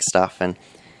geek tech stuff, and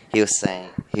he was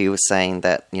saying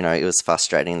that, you know, it was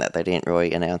frustrating that they didn't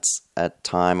really announce a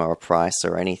time or a price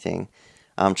or anything.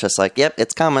 I'm just like, yep,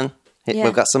 it's coming. Yeah.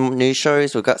 We've got some new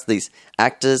shows. We've got these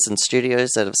actors and studios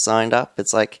that have signed up.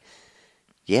 It's like,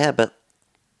 yeah, but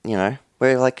you know,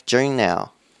 we're like June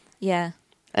now, Yeah.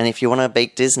 and if you want to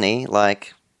beat Disney,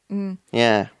 like,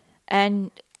 yeah,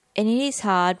 And it is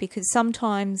hard because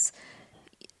sometimes,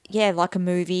 yeah, like a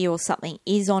movie or something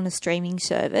is on a streaming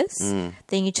service,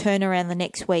 then you turn around the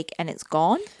next week and it's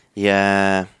gone.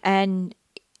 yeah, And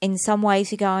in some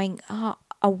ways you're going, oh,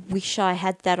 I wish I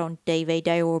had that on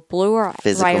DVD or Blu-ray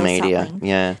physical or media, something,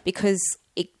 yeah. because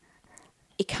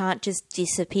it can't just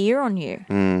disappear on you.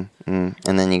 And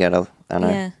then you gotta, I don't know,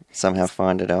 Yeah. somehow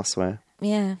find it elsewhere.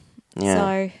 Yeah. Yeah.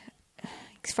 So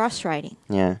it's frustrating.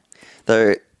 Yeah.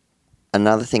 Though,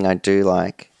 another thing I do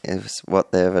like is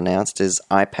what they've announced is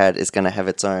iPad is going to have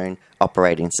its own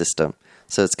operating system.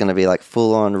 So it's going to be like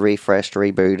full on refreshed,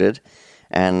 rebooted,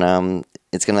 and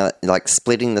it's going to, like,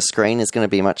 splitting the screen is going to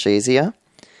be much easier.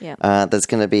 Yeah. There's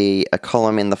going to be a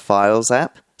column in the Files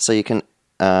app, so you can,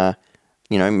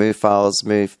 you know, move files,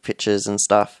 move pictures and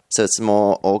stuff. So it's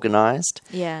more organized.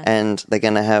 Yeah. And they're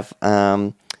going to have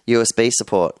USB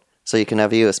support. So you can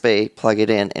have a USB, plug it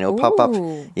in, and it'll pop up.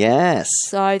 Ooh. Yes.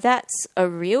 So that's a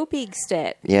real big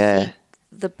step. Yeah.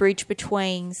 The bridge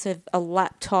between sort of a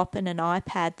laptop and an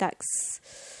iPad, that's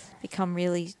become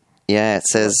really... Yeah, it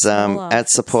says smaller. add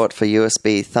support for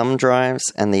USB thumb drives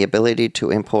and the ability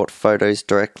to import photos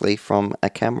directly from a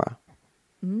camera.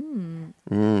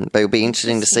 But it'll be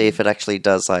interesting to see if it actually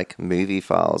does like movie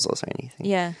files or anything.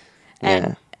 Yeah.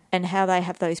 Yeah. And how they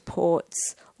have those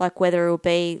ports, like whether it'll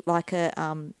be like a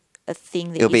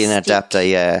thing that It'll you be an stick- adapter,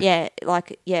 yeah. Yeah,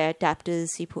 like,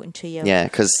 adapters you put into your... Yeah,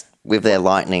 because with their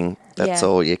Lightning, that's Yeah.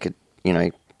 all you could, you know,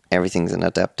 everything's an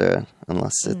adapter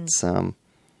unless it's,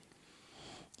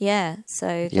 Yeah, so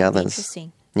that'd Yeah, be there's-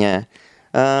 interesting. yeah.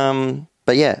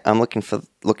 But yeah, I'm looking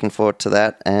forward to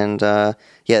that. And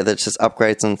yeah, there's just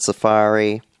upgrades on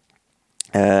Safari,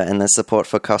 and there's support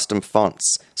for custom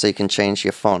fonts, so you can change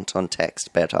your font on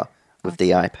text better with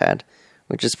the iPad,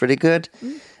 which is pretty good.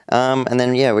 And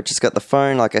then yeah, we just got the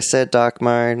phone, like I said, dark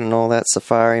mode and all that.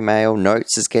 Safari, Mail,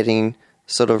 Notes is getting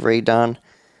sort of redone.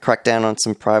 Crack down on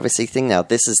some privacy thing. Now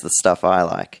this is the stuff I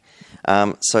like.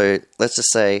 So let's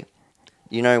just say,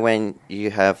 you know, when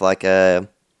you have like an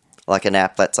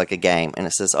app that's like a game, and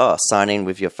it says, "Oh, sign in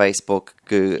with your Facebook,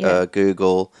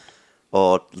 Google,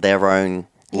 or their own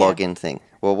login thing."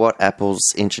 Well, what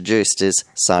Apple's introduced is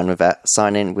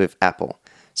sign in with Apple.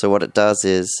 So what it does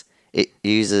is it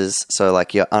uses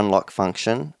like your unlock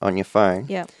function on your phone,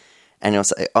 Yeah. and it'll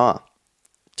say, "Oh,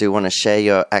 do you want to share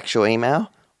your actual email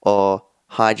or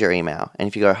hide your email?" And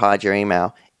if you go hide your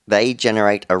email, they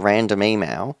generate a random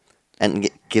email and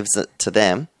gives it to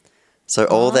them. So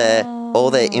all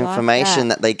their information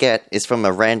that they get is from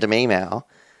a random email.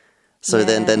 So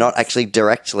then they're not actually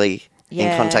directly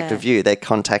in contact with you. They're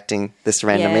contacting this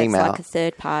random email. It's like a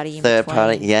third party. Third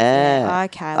party, yeah.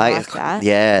 Okay, I like that.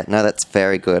 Yeah, no, that's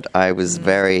very good. I was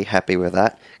very happy with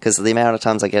that because the amount of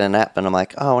times I get an app and I'm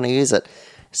like, oh, I want to use it.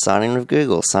 Sign in with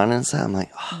Google, sign in. I'm like,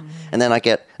 oh. And then I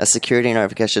get a security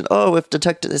notification. Oh, we've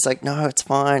detected. It's like, no, it's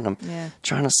fine. I'm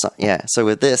trying to. Yeah. So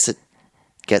with this, it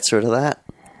gets rid of that.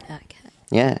 Okay.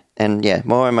 Yeah, and yeah,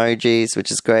 more emojis,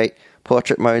 which is great.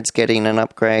 Portrait mode's getting an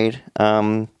upgrade.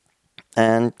 And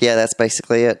yeah, that's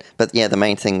basically it. But yeah, the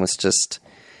main thing was just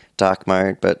dark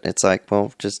mode. But it's like,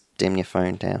 well, just dim your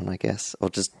phone down, I guess, or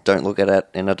just don't look at it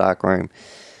in a dark room,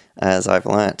 as I've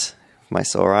learnt with my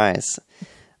sore eyes.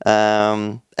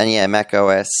 And yeah, Mac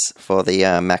OS for the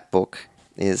MacBook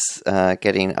is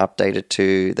getting updated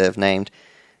to, they've named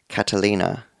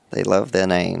Catalina. They love their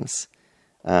names,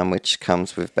 which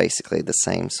comes with basically the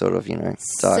same sort of, you know,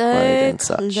 dark mode and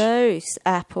such. Close,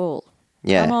 Apple.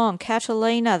 Yeah. Come on,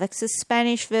 Catalina. That's the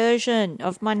Spanish version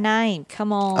of my name.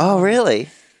 Come on. Oh, really?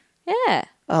 Yeah.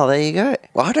 Oh, there you go.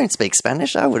 Well, I don't speak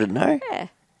Spanish. I wouldn't know. Yeah.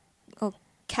 Or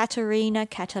Katerina,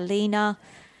 Catalina.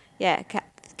 Yeah,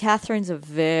 Catherine's a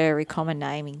very common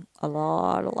name in a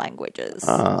lot of languages.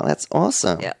 Oh, that's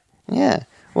awesome. Yeah. Yeah.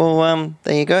 Well,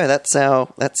 there you go. That's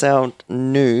our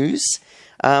news.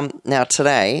 Now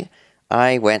today,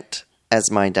 I went as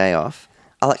my day off.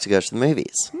 I like to go to the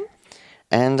movies,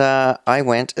 and I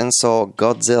went and saw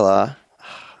Godzilla.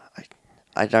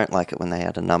 I don't like it when they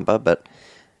add a number, but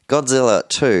Godzilla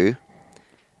 2,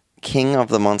 King of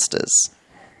the Monsters.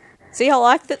 See, I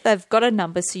like that they've got a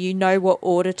number so you know what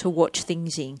order to watch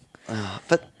things in.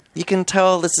 But You can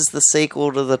tell this is the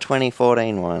sequel to the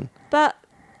 2014 one. But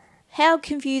how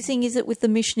confusing is it with the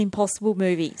Mission Impossible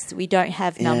movies? We don't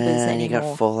have numbers anymore. You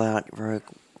got Fallout, Rogue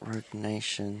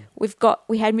Nation.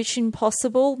 We had Mission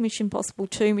Impossible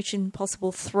 2, Mission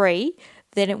Impossible 3.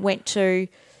 Then it went to...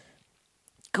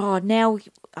 God, now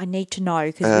I need to know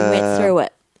because we went through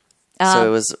it. So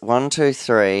it was 1, 2,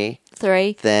 3.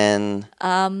 3. Then...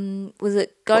 was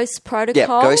it Ghost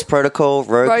Protocol? Yeah, Ghost Protocol,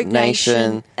 Rogue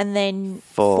Nation. And then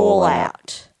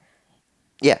Fallout.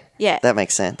 Yeah. Yeah. That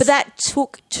makes sense. But that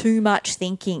took too much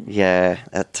thinking. Yeah,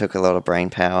 that took a lot of brain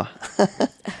power.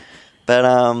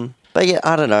 But yeah,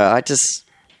 I don't know.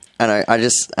 I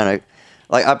know.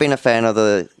 Like, I've been a fan of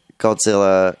the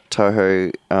Godzilla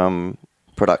Toho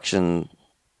production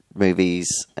movies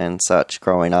and such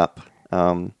growing up.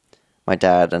 My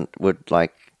dad would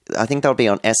like, I think they'll be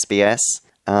on SBS.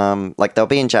 Like, they'll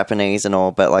be in Japanese and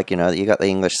all, but like, you know, you got the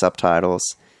English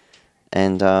subtitles.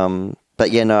 And,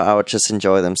 but yeah, no, I would just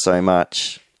enjoy them so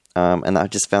much. And I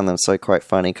just found them so quite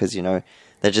funny because, you know,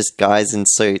 they're just guys in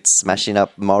suits smashing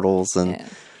up models and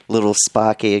little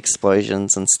sparky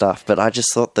explosions and stuff. But I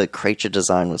just thought the creature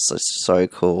design was so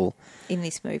cool. In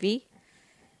this movie?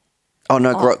 Oh,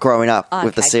 no, growing up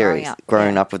with the series.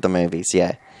 Growing up with the movies,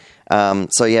 yeah.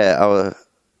 So, yeah,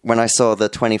 when I saw the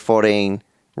 2014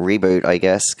 reboot, I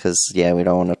guess, because, yeah, we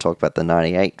don't want to talk about the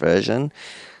 98 version.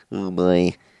 Oh,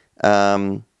 boy.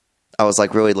 I was,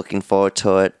 like, really looking forward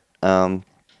to it.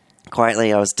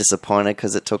 Quietly, I was disappointed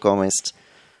because it took almost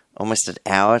an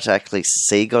hour to actually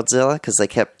see Godzilla because they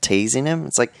kept teasing him.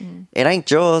 It's like, It ain't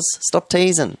Jaws. Stop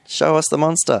teasing. Show us the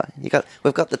monster.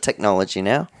 We've got the technology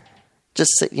now.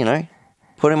 Just, you know,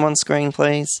 put him on screen,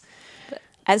 please.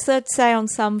 As they'd say on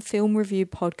some film review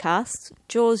podcasts,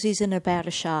 Jaws isn't about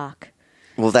a shark.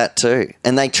 Well, that too.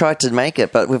 And they tried to make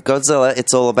it, but with Godzilla,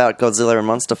 it's all about Godzilla and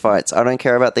monster fights. I don't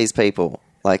care about these people.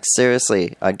 Like,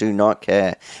 seriously, I do not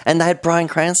care. And they had Bryan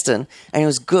Cranston, and he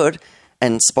was good.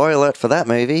 And spoiler alert for that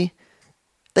movie,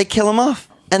 they kill him off.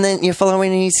 And then you're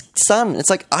following his son. It's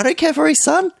like, I don't care for his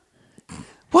son.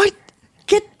 What?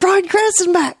 Get Bryan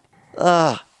Cranston back.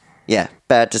 Yeah,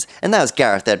 bad. And that was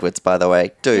Gareth Edwards, by the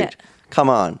way. Dude, Come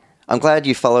on. I'm glad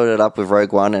you followed it up with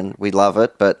Rogue One, and we love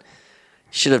it, but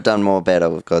you should have done more better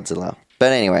with Godzilla.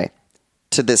 But anyway,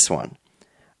 to this one.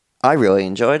 I really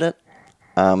enjoyed it.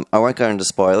 I won't go into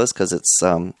spoilers because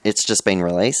it's just been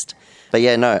released. But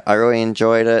yeah, no, I really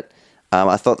enjoyed it.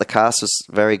 I thought the cast was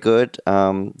very good.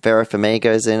 Vera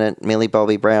Farmiga's in it. Millie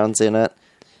Bobby Brown's in it.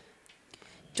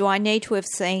 Do I need to have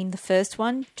seen the first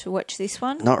one to watch this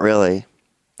one? Not really.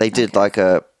 They did like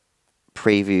a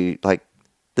preview, like,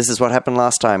 this is what happened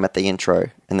last time at the intro.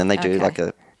 And then they do like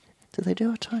a... Did they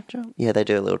do a time jump? Yeah, they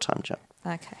do a little time jump.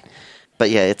 Okay. But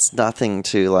yeah, it's nothing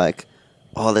to like,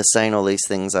 oh, they're saying all these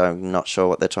things. I'm not sure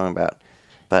what they're talking about.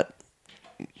 But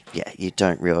yeah, you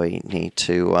don't really need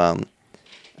to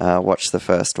watch the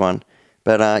first one.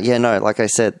 But yeah, no, like I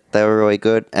said, they were really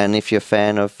good. And if you're a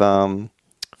fan of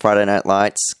Friday Night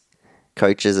Lights,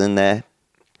 Coach is in there.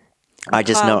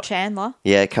 Kyle Chandler.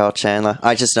 Yeah, Kyle Chandler.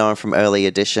 I just know him from Early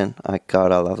Edition.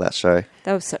 God, I love that show.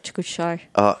 That was such a good show.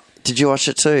 Oh, did you watch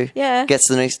it too? Yeah. Gets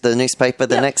the newspaper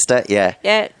the next day? Yeah.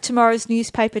 Yeah, tomorrow's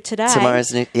newspaper today.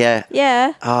 Yeah.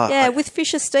 Yeah. Oh, yeah, with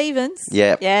Fisher Stevens.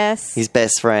 Yeah. Yes. His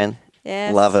best friend.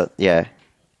 Yes. Love it. Yeah.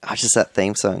 Oh, just that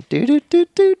theme song. Do do do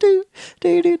do do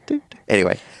do do do.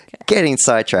 Anyway, getting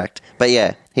sidetracked. But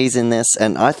yeah, he's in this,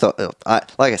 and I thought,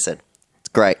 like I said, it's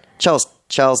great.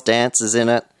 Charles Dance is in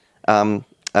it.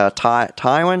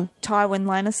 Tywin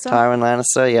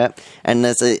Lannister, yeah. And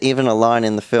there's even a line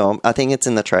in the film. I think it's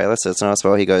in the trailer, so it's not as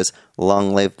well. He goes,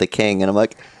 "Long live the king," and I'm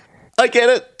like, I get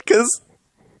it because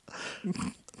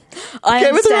I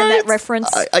understand that reference.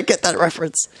 I get that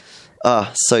reference.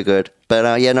 Oh, so good.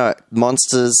 But yeah, no,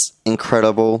 Monsters,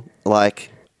 incredible.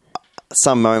 Like,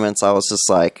 some moments I was just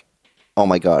like, oh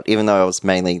my god. Even though I was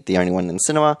mainly the only one in the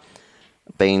cinema,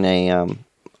 being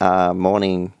a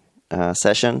morning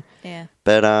session. Yeah.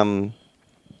 But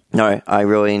no, I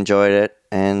really enjoyed it,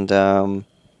 and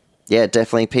yeah,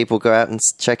 definitely people go out and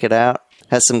check it out.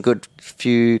 Has some good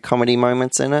few comedy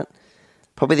moments in it.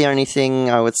 Probably the only thing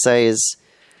I would say is,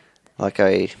 like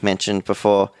I mentioned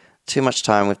before, too much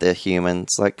time with the humans.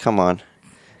 Like, come on,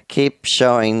 keep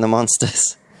showing the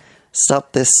monsters.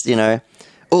 Stop this, you know.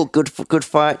 Oh, good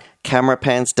fight. Camera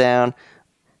pans down.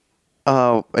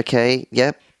 Oh, okay.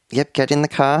 Yep. Get in the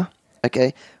car.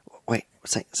 Okay. Wait.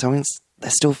 They're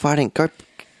still fighting. Go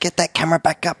get that camera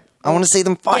back up. I want to see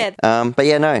them fight. Yeah. But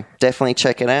yeah, no, definitely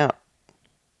check it out.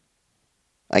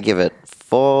 I give it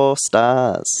 4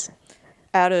 stars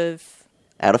out of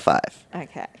 5.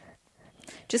 Okay.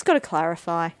 Just got to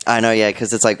clarify. I know, yeah,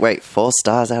 because it's like, wait, 4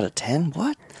 stars out of 10?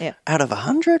 What? Yeah. Out of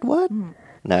 100? What?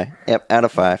 No. Yep, out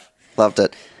of 5. Loved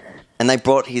it. And they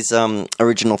brought his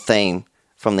original theme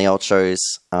from the old shows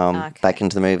back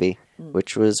into the movie,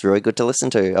 which was really good to listen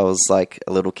to. I was like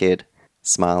a little kid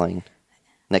smiling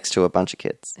next to a bunch of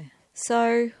kids.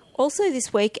 So, also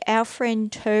this week, our friend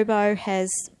Turbo has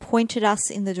pointed us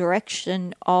in the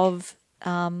direction of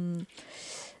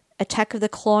Attack of the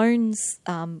Clones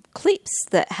clips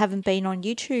that haven't been on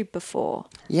YouTube before.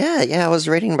 Yeah, I was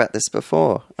reading about this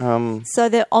before. So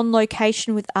they're on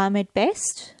location with Ahmed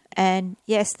Best, and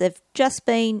yes, they've just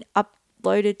been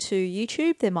uploaded to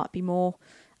YouTube. There might be more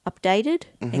updated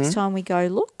next time we go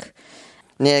look.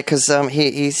 Yeah, because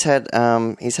he's had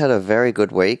a very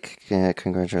good week. Yeah,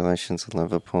 congratulations on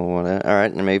Liverpool. Whatever. All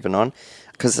right, and moving on,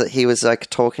 because he was like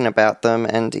talking about them,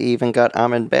 and he even got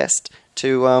Ahmed Best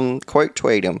to quote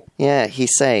tweet him. Yeah, he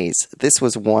says, "This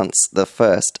was once the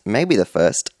first, maybe the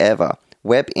first ever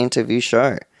web interview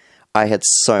show. I had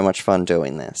so much fun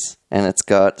doing this." And it's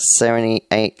got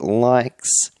 78 likes,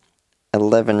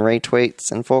 11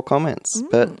 retweets, and 4 comments.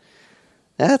 But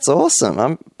that's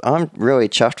awesome. I'm really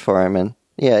chuffed for him, and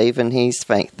yeah, even he's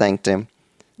thanked him.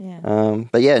 Yeah.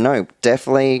 But yeah, no,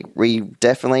 we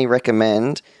definitely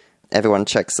recommend everyone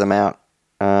checks them out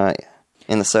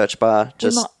in the search bar.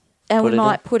 We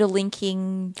might put a link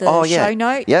in the show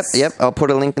notes. Yep. I'll put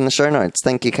a link in the show notes.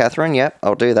 Thank you, Catherine. Yep,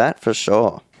 I'll do that for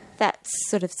sure. That's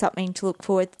sort of something to look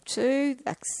forward to.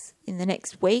 That's in the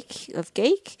next week of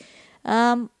Geek.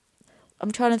 I'm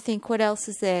trying to think what else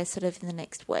is there sort of in the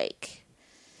next week.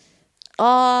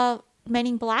 Men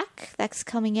in Black, that's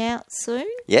coming out soon.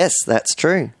 Yes, that's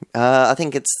true. I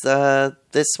think it's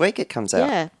this week it comes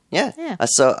out. Yeah. I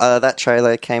saw that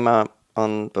trailer came up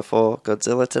on before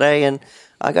Godzilla today, and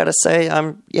I gotta say,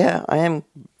 I am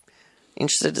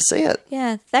interested to see it.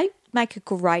 Yeah, they make a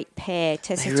great pair,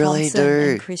 Tessa really Thompson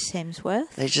do. and Chris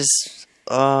Hemsworth. They just,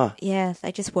 yeah,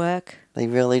 they just work. They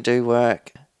really do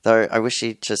work. Though I wish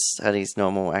he just had his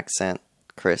normal accent,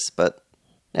 Chris, but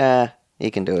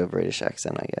he can do a British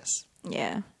accent, I guess.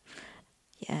 Yeah.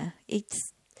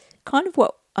 It's kind of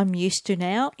what I'm used to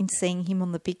now in seeing him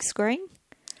on the big screen.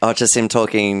 Oh, just him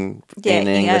talking in an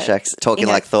English accent, talking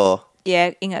like Thor.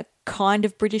 Yeah, in a kind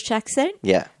of British accent.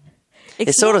 Yeah.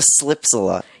 It sort of slips a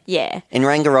lot. Yeah. In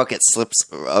Ragnarok, it slips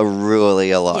really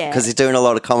a lot because he's doing a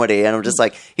lot of comedy, and I'm just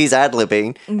like, he's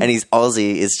ad-libbing, and his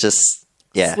Aussie is just,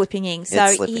 slipping in.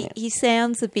 So he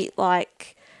sounds a bit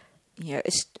like,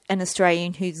 an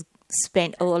Australian who's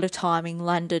spent a lot of time in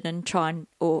London and trying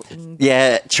to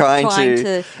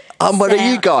what are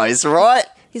you guys, right?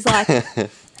 He's like,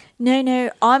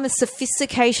 no, I'm a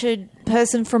sophisticated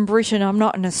person from Britain. I'm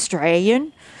not an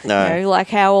Australian. No. Like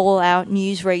how all our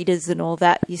newsreaders and all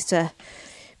that used to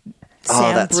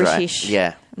sound British. Right.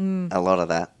 Yeah, a lot of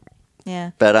that.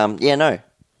 Yeah. But,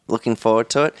 looking forward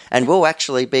to it. And we'll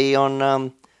actually be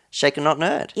on Shaken Not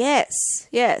Nerd.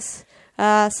 Yes.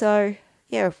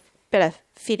 Better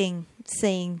fitting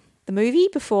seeing the movie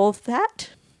before that.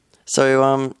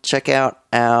 So check out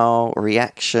our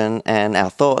reaction and our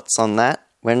thoughts on that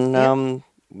when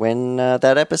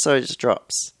that episode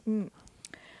drops. And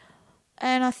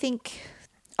I think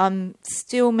I'm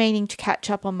still meaning to catch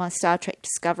up on my Star Trek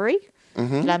Discovery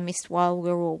that I missed while we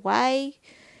were away.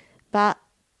 But,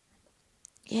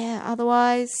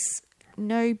 otherwise,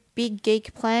 no big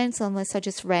geek plans unless I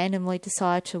just randomly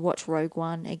decide to watch Rogue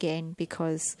One again,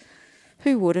 because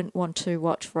who wouldn't want to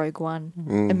watch Rogue One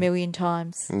a million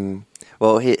times?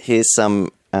 Well, here's some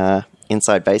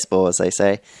inside baseball, as they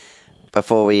say.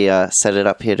 Before we set it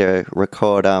up here to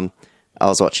record, I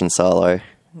was watching Solo.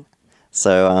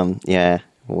 So,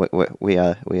 we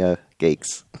are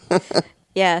geeks.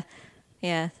 Yeah.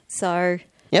 So.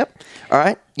 Yep. All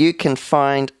right. You can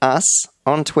find us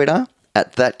on Twitter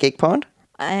at ThatGeekPod.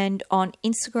 And on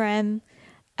Instagram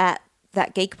at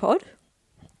ThatGeekPod.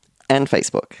 And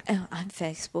Facebook. Oh, on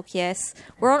Facebook, yes.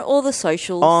 We're on all the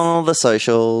socials. All the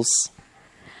socials.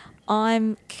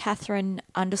 I'm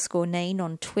Catherine_Neen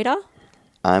on Twitter.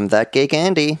 I'm That Geek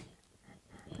Andy.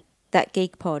 That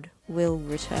Geek Pod will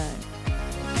return.